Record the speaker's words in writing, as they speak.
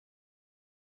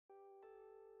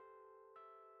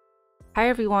Hi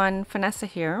everyone, Vanessa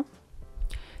here.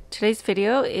 Today's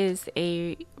video is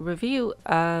a review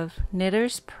of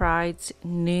Knitter's Pride's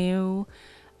new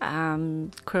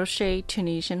crochet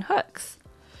Tunisian hooks.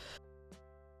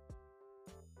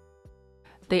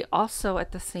 They also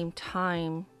at the same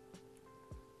time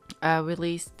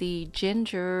released the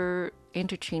ginger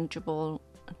interchangeable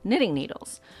knitting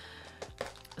needles.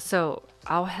 So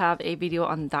I'll have a video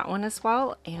on that one as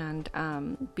well,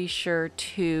 and be sure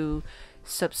to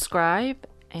subscribe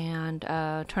and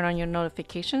turn on your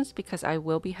notifications because I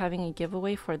will be having a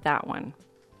giveaway for that one,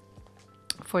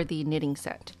 for the knitting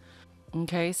set.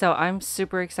 Okay, so I'm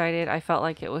super excited. I felt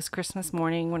like it was Christmas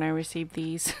morning when I received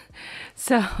these.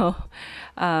 So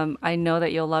I know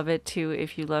that you'll love it too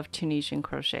if you love Tunisian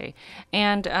crochet.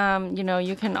 And you know,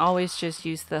 you can always just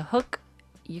use the hook.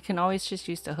 You can always just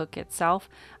use the hook itself.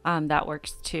 That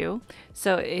works too.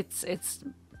 So it's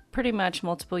pretty much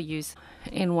multiple use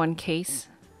in one case.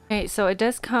 Okay, so it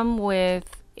does come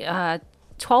with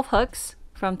 12 hooks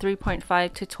from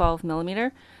 3.5 to 12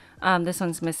 millimeter. This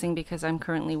one's missing because I'm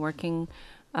currently working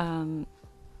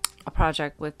a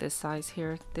project with this size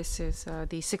here. This is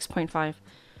the 6.5.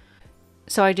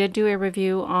 So I did do a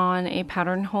review on a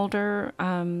pattern holder.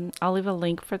 I'll leave a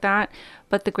link for that.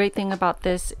 But the great thing about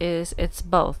this is it's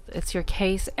both. It's your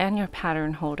case and your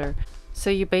pattern holder. So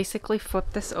you basically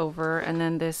flip this over, and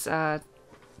then this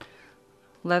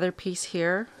leather piece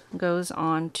here goes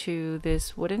on to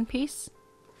this wooden piece.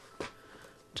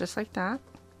 Just like that.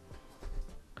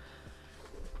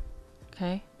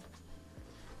 Okay.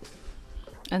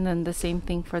 And then the same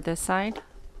thing for this side.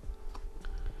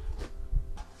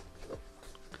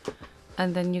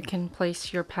 And then you can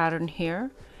place your pattern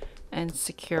here and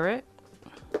secure it,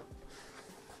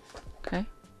 okay,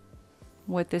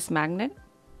 with this magnet.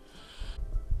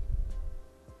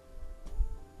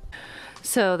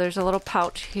 So there's a little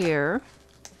pouch here.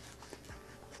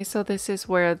 So this is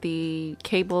where the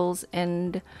cables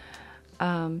and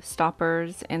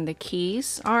stoppers and the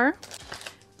keys are.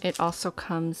 It also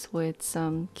comes with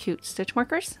some cute stitch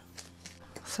markers.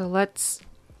 So let's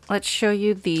show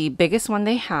you the biggest one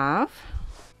they have.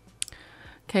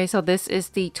 Okay, so this is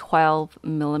the 12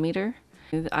 millimeter.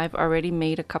 I've already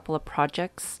made a couple of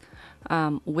projects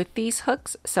with these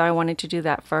hooks, so I wanted to do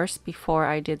that first before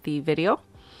I did the video.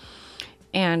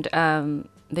 And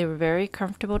they were very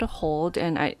comfortable to hold,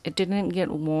 and it didn't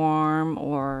get warm,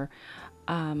 or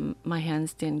my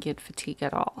hands didn't get fatigued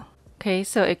at all. Okay,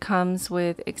 so it comes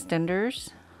with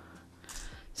extenders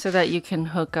so that you can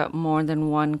hook up more than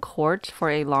one cord for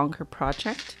a longer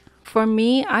project. For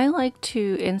me, I like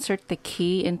to insert the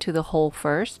key into the hole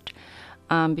first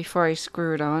before I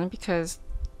screw it on, because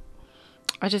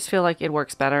I just feel like it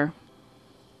works better.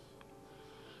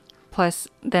 Plus,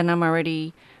 then I'm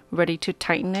already ready to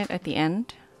tighten it at the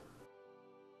end.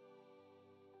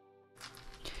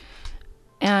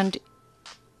 And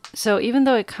so even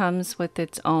though it comes with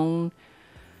its own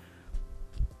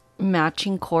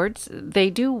matching cords, they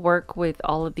do work with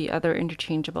all of the other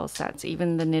interchangeable sets,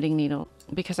 even the knitting needle,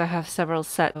 because I have several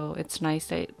sets. So it's nice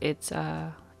that it's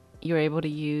you're able to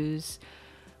use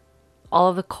all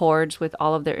of the cords with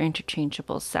all of their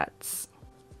interchangeable sets.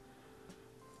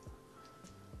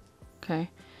 Okay,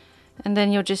 and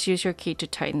then you'll just use your key to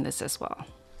tighten this as well,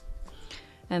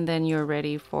 and then you're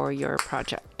ready for your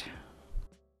project.